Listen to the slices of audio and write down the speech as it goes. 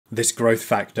This growth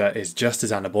factor is just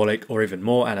as anabolic or even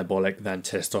more anabolic than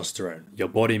testosterone. Your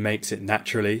body makes it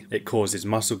naturally, it causes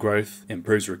muscle growth,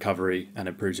 improves recovery, and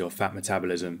improves your fat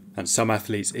metabolism. And some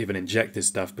athletes even inject this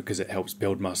stuff because it helps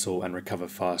build muscle and recover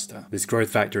faster. This growth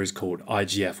factor is called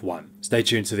IGF-1. Stay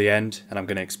tuned to the end, and I'm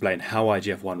going to explain how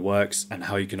IGF-1 works and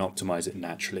how you can optimize it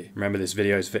naturally. Remember, this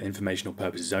video is for informational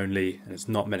purposes only, and it's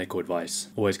not medical advice.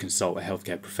 Always consult a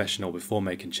healthcare professional before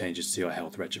making changes to your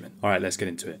health regimen. Alright, let's get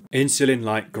into it.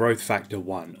 Insulin-like growth factor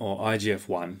 1, or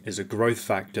IGF-1, is a growth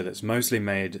factor that's mostly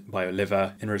made by your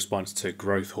liver in response to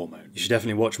growth hormone. You should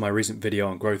definitely watch my recent video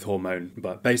on growth hormone,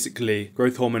 but basically,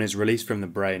 growth hormone is released from the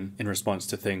brain in response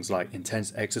to things like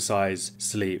intense exercise,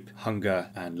 sleep,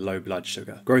 hunger, and low blood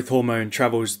sugar. Growth hormone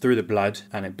travels through the blood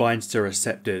and it binds to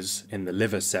receptors in the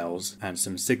liver cells, and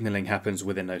some signaling happens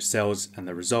within those cells, and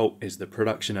the result is the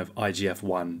production of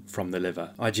IGF-1 from the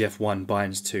liver. IGF-1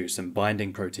 binds to some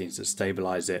binding proteins that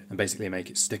stabilize it and basically make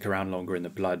it stick around longer in the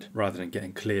blood rather than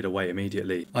getting cleared away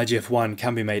immediately. IGF-1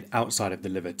 can be made outside of the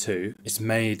liver too. It's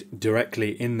made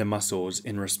directly in the muscles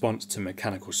in response to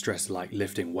mechanical stress like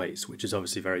lifting weights, which is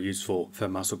obviously very useful for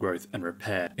muscle growth and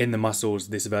repair. In the muscles,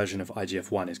 this version of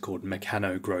IGF-1 is called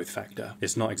mechano-growth factor.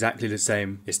 It's not exactly the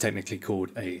same, it's technically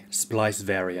called a splice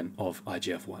variant of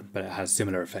IGF-1, but it has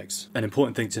similar effects. An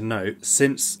important thing to note,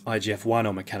 since IGF-1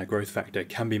 or mechano-growth factor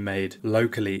can be made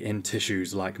locally in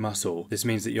tissues like muscle, this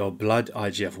means that your blood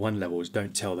IGF-1 levels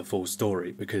don't tell the full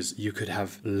story, because you could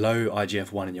have low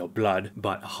IGF-1 in your blood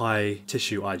but high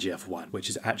tissue IGF-1, which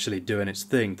is actually doing its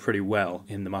thing pretty well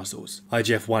in the muscles.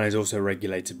 IGF-1 is also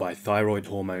regulated by thyroid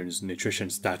hormones, nutrition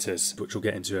status, which we'll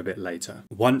get into a bit later.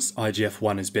 Once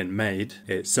IGF-1 has been made,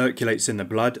 it circulates in the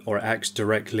blood or acts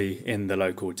directly in the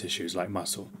local tissues like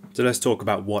muscle. So let's talk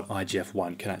about what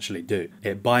IGF-1 can actually do.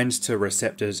 It binds to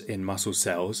receptors in muscle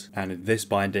cells, and this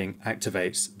binding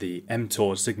activates the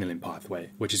mTOR signaling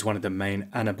pathway, which is one of the main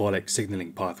anabolic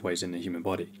signaling pathways in the human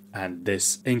body. And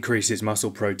this increases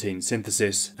muscle protein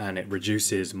synthesis and it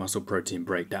reduces muscle protein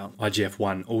breakdown.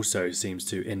 IGF-1 also seems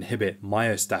to inhibit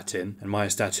myostatin, and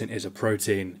myostatin is a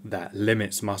protein that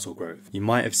limits muscle growth. You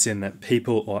might have seen that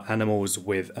people or animals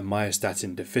with a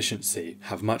myostatin deficiency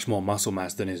have much more muscle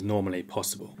mass than is normally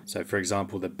possible. So for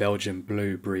example, the Belgian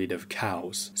blue breed of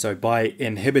cows. So by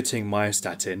inhibiting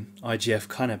myostatin, IGF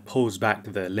kind of pulls back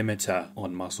the limiter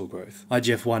on muscle growth.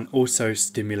 IGF-1 also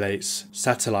stimulates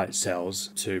satellite cells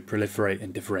to proliferate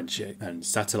and differentiate, and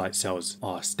satellite cells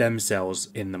are stem cells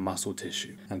in the muscle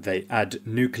tissue, and they add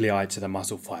nuclei to the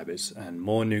muscle fibers, and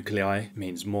more nuclei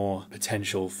means more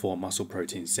potential for muscle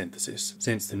protein synthesis,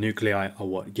 since the nuclei are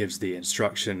what gives the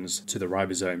instructions to the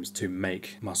ribosomes to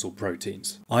make muscle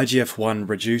proteins. IGF-1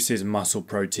 reduces muscle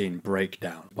protein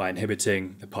breakdown by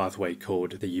inhibiting the pathway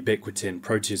called the ubiquitin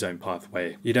proteasome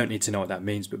pathway. You don't need to know what that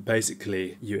means, but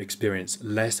basically you experience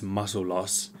less muscle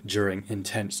loss during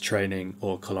intense training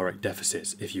or caloric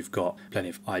deficits if you've got plenty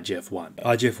of IGF-1.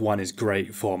 IGF-1 is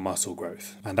great for muscle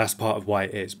growth, and that's part of why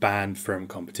it's banned from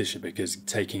competition, because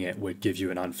taking it would give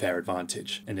you an unfair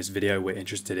advantage. In this video, we're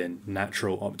interested in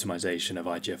natural optimization of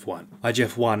IGF-1.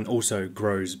 IGF-1 also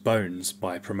grows bones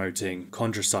by promoting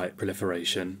chondrocyte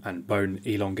proliferation and bone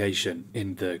elongation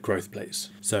in the growth plates.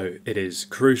 So it is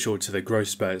crucial to the growth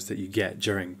spurts that you get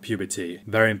during puberty,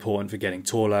 very important for getting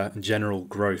taller and general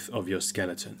growth of your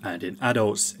skeleton. And in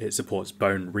adults, it supports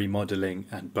bone remodeling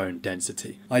and bone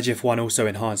density. IGF-1 also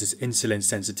enhances insulin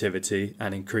sensitivity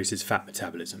and increases fat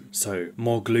metabolism. So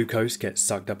more glucose gets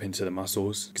sucked up into the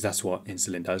muscles, because that's what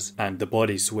insulin does, and the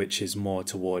body switches more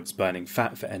towards burning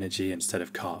fat for energy instead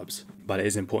of carbs. But it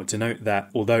is important to note that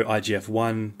although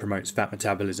IGF-1 promotes fat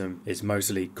metabolism, it's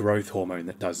mostly growth hormone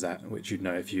that does that, which you'd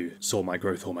know if you saw my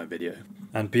growth hormone video.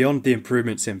 And beyond the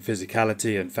improvements in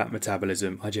physicality and fat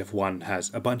metabolism, IGF-1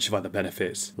 has a bunch of other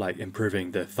benefits, like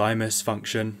improving the thymus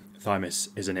function. Thymus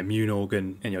is an immune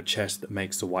organ in your chest that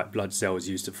makes the white blood cells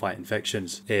used to fight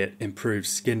infections. It improves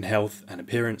skin health and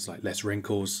appearance, like less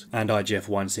wrinkles, and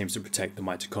IGF-1 seems to protect the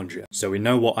mitochondria. So we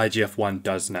know what IGF-1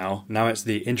 does now. Now it's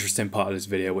the interesting part of this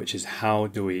video, which is how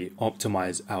do we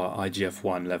optimize our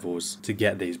IGF-1 levels to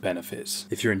get these benefits.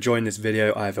 If you're enjoying this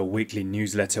video, I have a weekly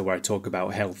newsletter where I talk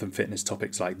about health and fitness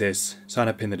topics like this. Sign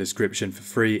up in the description for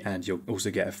free, and you'll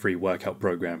also get a free workout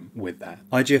program with that.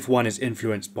 IGF-1 is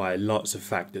influenced by lots of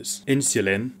factors.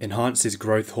 Insulin enhances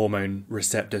growth hormone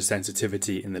receptor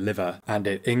sensitivity in the liver, and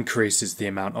it increases the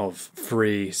amount of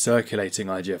free circulating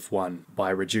IGF-1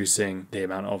 by reducing the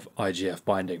amount of IGF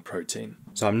binding protein.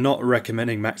 So I'm not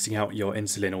recommending maxing out your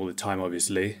insulin all the time,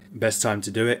 obviously. Best time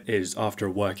to do it is after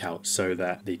a workout so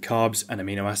that the carbs and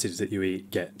amino acids that you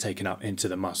eat get taken up into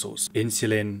the muscles.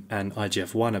 Insulin and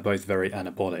IGF-1 are both very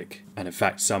anabolic, and in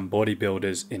fact some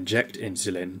bodybuilders inject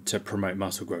insulin to promote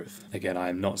muscle growth. Again, I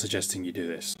am not suggesting you do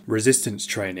this. Resistance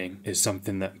training is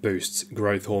something that boosts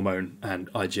growth hormone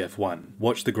and IGF-1.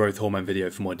 Watch the growth hormone video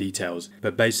for more details,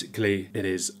 but basically it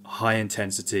is high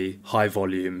intensity, high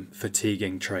volume,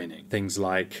 fatiguing training. Things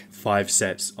like 5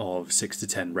 sets of 6 to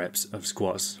 10 reps of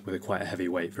squats with a quite a heavy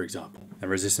weight, for example. And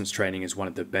resistance training is one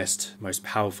of the best, most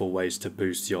powerful ways to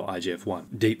boost your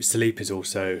IGF-1. Deep sleep is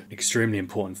also extremely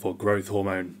important for growth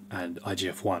hormone and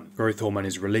IGF-1. Growth hormone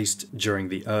is released during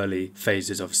the early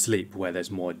phases of sleep where there's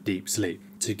more deep sleep.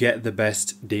 To get the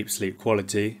best deep sleep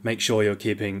quality, make sure you're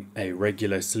keeping a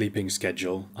regular sleeping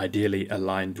schedule, ideally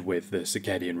aligned with the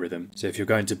circadian rhythm. So if you're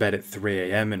going to bed at 3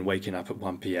 a.m. and waking up at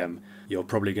 1 p.m., you're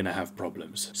probably going to have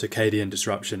problems. Circadian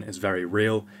disruption is very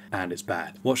real and it's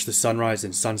bad. Watch the sunrise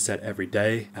and sunset every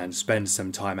day and spend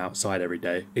some time outside every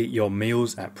day. Eat your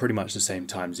meals at pretty much the same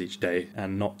times each day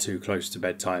and not too close to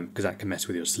bedtime because that can mess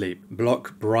with your sleep.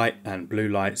 Block bright and blue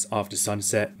lights after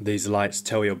sunset. These lights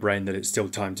tell your brain that it's still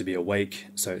time to be awake,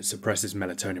 so it suppresses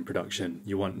melatonin production.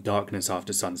 You want darkness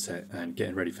after sunset and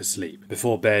getting ready for sleep.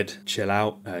 Before bed, chill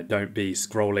out. Don't be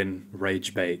scrolling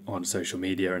rage bait on social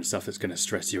media and stuff that's going to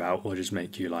stress you out or just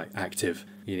make you like active.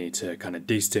 You need to kind of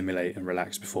de-stimulate and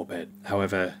relax before bed.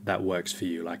 However that works for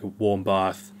you, like a warm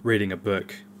bath, reading a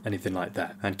book, anything like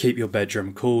that. And keep your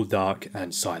bedroom cool, dark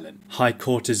and silent. High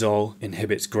cortisol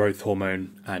inhibits growth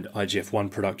hormone and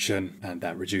IGF-1 production, and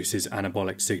that reduces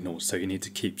anabolic signals, so you need to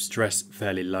keep stress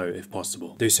fairly low if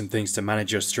possible. Do some things to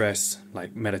manage your stress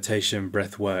like meditation,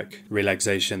 breath work,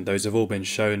 relaxation. Those have all been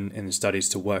shown in the studies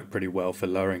to work pretty well for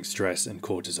lowering stress and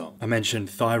cortisol. I mentioned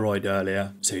thyroid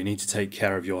earlier, so you need to take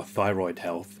care of your thyroid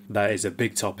health. That is a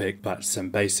big topic, but some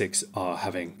basics are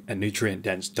having a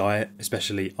nutrient-dense diet,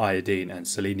 especially iodine and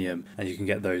selenium, and you can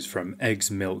get those from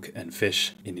eggs, milk and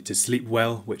fish. You need to sleep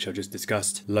well, which I've just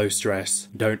discussed, low stress,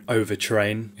 don't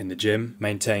overtrain in the gym,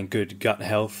 maintain good gut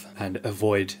health and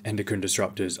avoid endocrine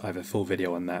disruptors. I have a full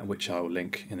video on that which I will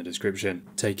link in the description.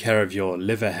 Take care of your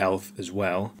liver health as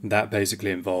well. That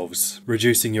basically involves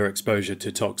reducing your exposure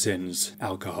to toxins,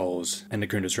 alcohols,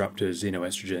 endocrine disruptors,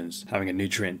 xenoestrogens, having a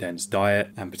nutrient-dense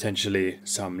diet and potentially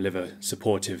some liver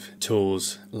supportive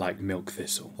tools like milk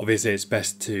thistle. Obviously it's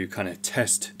best to kind of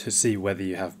test to see whether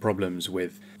you have problems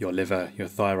with your liver, your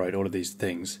thyroid, all of these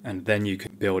things, and then you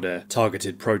can build a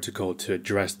targeted protocol to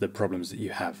address the problems that you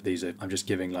have. I'm just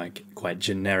giving like quite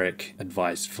generic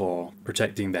advice for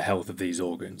protecting the health of these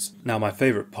organs. Now my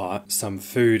favorite part, some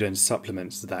food and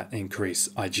supplements that increase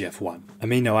IGF-1.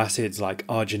 Amino acids like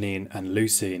arginine and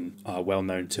leucine are well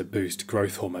known to boost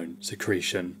growth hormone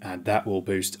secretion, and that will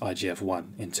boost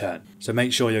IGF-1 in turn. So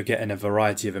make sure you're getting a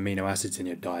variety of amino acids in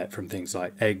your diet from things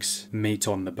like eggs, meat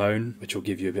on the bone, which will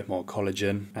give you a bit more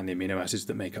collagen, and the amino acids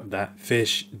that make up that.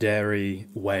 Fish, dairy,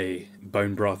 whey,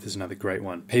 bone broth is another great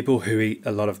one. People who eat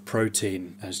a lot of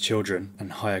protein as children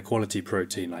and higher quality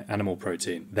protein like animal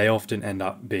protein, they often end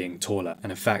up being taller.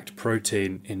 And in fact,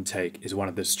 protein intake is one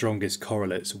of the strongest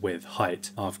correlates with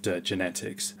height after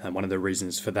genetics. And one of the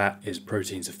reasons for that is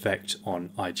protein's effect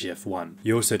on IGF-1.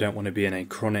 You also don't want to be in a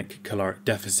chronic caloric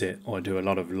deficit or do a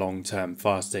lot of long-term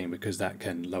fasting because that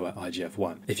can lower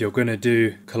IGF-1. If you're going to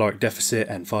do caloric deficit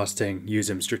and fasting, use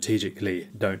them strategically,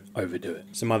 don't overdo it.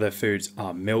 Some other foods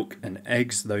are milk and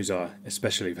eggs. Those are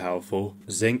especially powerful.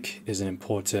 Zinc is an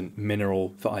important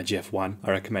mineral for IGF-1. I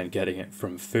recommend getting it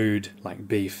from food like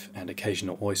beef and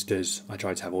occasional oysters. I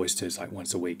try to have oysters like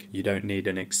once a week. You don't need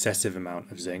an excessive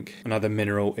amount of zinc. Another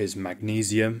mineral is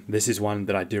magnesium. This is one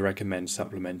that I do recommend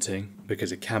supplementing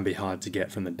because it can be hard to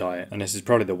get from the diet, and this is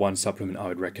probably the one supplement I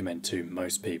would recommend to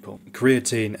most people.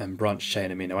 Creatine and branched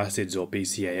chain amino acids, or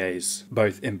BCAAs,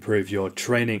 both improve your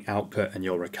training output and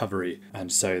your recovery,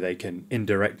 and so they can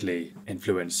indirectly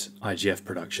influence IGF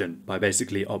production by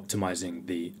basically optimizing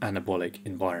the anabolic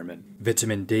environment.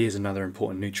 Vitamin D is another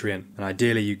important nutrient, and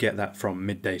ideally you get that from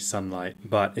midday sunlight,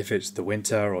 but if it's the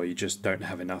winter or you just don't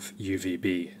have enough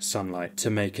UVB sunlight to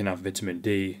make enough vitamin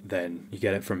D, then you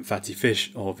get it from fatty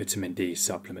fish or vitamin D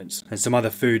supplements. And some other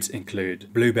foods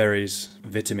include blueberries,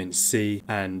 vitamin C,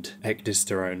 and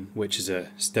ecdysterone, which is a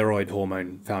steroid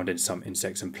hormone found in some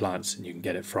insects and plants, and you can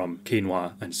get it from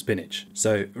quinoa and spinach.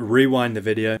 So rewind the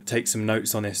video, take take some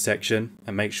notes on this section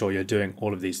and make sure you're doing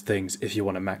all of these things if you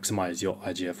want to maximize your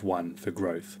IGF-1 for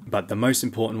growth. But the most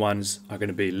important ones are going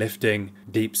to be lifting,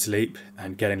 deep sleep,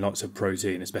 and getting lots of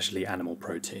protein, especially animal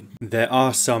protein. There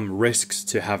are some risks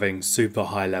to having super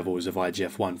high levels of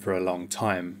IGF-1 for a long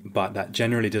time, but that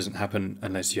generally doesn't happen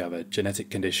unless you have a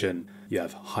genetic condition, you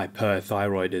have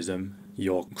hyperthyroidism,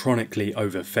 you're chronically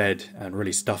overfed and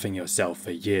really stuffing yourself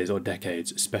for years or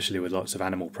decades, especially with lots of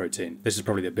animal protein. This is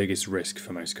probably the biggest risk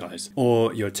for most guys.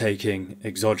 Or you're taking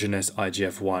exogenous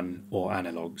IGF-1 or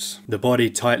analogs. The body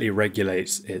tightly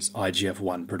regulates its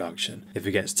IGF-1 production. If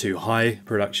it gets too high,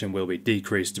 production will be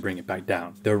decreased to bring it back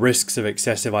down. The risks of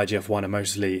excessive IGF-1 are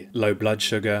mostly low blood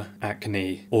sugar,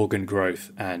 acne, organ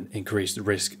growth, and increased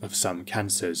risk of some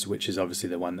cancers, which is obviously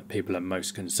the one that people are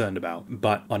most concerned about.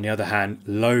 But on the other hand,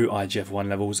 low IGF-1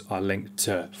 levels are linked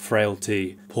to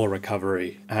frailty, poor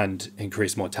recovery, and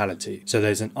increased mortality. So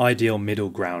there's an ideal middle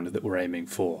ground that we're aiming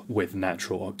for with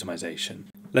natural optimization.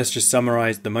 Let's just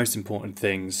summarize the most important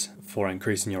things for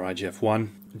increasing your IGF-1.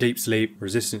 Deep sleep,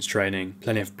 resistance training,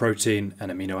 plenty of protein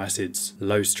and amino acids,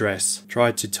 low stress.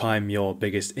 Try to time your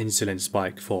biggest insulin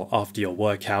spike for after your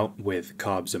workout with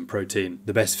carbs and protein.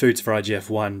 The best foods for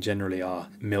IGF-1 generally are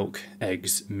milk,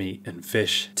 eggs, meat and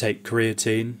fish. Take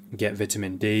creatine, get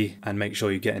vitamin D, and make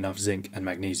sure you get enough zinc and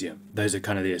magnesium. Those are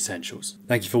kind of the essentials.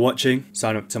 Thank you for watching.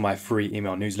 Sign up to my free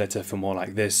email newsletter for more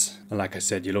like this. And like I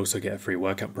said, you'll also get a free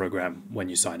workout program when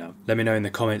you sign up. Let me know in the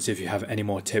comments if you have any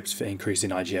more tips for increasing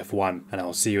IGF-1, and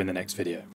I'll see you in the next video.